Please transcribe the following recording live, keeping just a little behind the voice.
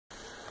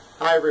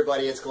Hi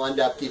everybody, it's Glenn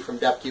Depke from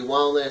Depke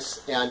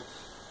Wellness, and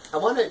I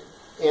want to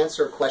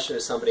answer a question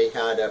that somebody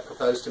had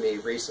proposed to me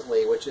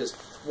recently, which is,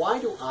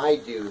 why do I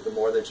do the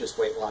More Than Just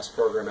Weight Loss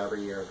program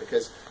every year?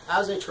 Because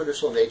as a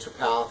traditional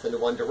naturopath and the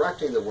one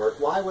directing the work,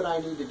 why would I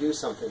need to do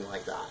something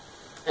like that?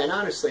 And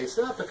honestly, it's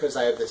not because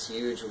I have this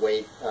huge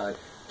weight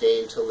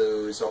gain to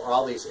lose or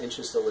all these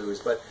inches to lose,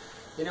 but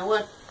you know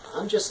what?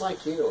 I'm just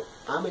like you.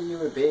 I'm a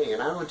human being,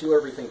 and I don't do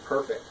everything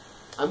perfect.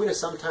 I'm going to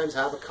sometimes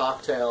have a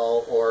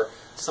cocktail, or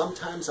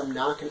sometimes I'm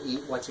not going to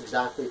eat what's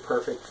exactly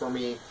perfect for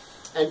me.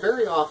 And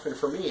very often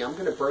for me, I'm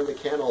going to burn the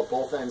candle at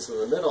both ends of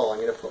the middle. I'm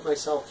going to put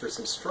myself through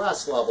some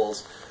stress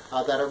levels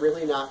that are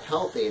really not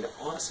healthy. And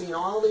seeing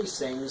all these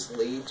things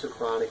lead to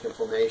chronic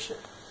inflammation.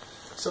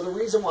 So the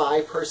reason why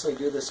I personally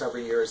do this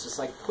every year is it's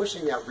like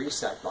pushing that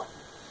reset button.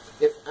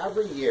 If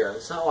every year,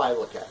 that's how I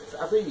look at it, if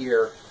every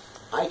year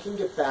I can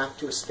get back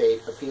to a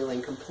state of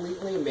feeling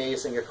completely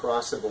amazing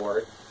across the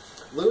board,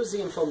 lose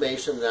the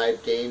inflammation that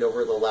I've gained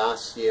over the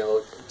last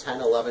 10,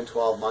 11,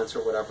 12 months or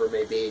whatever it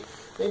may be,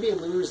 maybe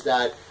lose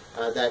that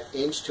that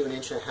inch to an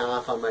inch and a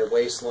half on my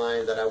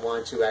waistline that I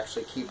want to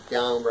actually keep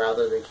down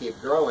rather than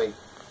keep growing.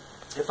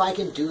 If I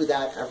can do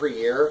that every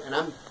year, and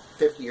I'm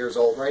 50 years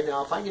old right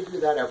now, if I can do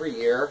that every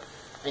year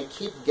and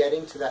keep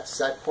getting to that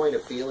set point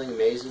of feeling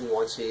amazing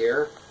once a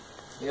year,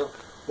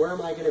 where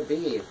am I going to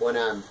be when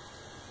I'm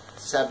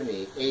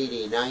 70,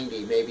 80,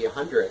 90, maybe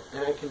 100,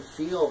 and I can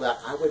feel that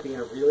I would be in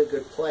a really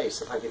good place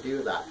if I could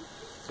do that.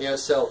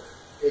 So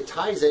it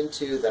ties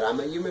into that I'm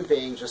a human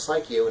being just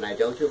like you, and I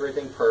don't do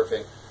everything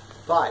perfect,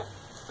 but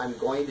I'm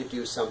going to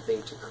do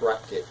something to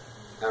correct it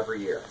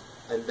every year.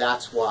 And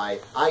that's why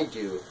I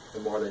do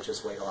the More Than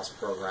Just Weight Loss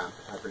program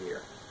every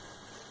year.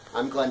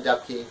 I'm Glenn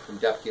Depke from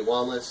Depke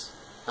Wellness,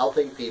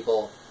 helping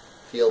people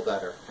feel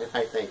better, and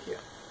I thank you.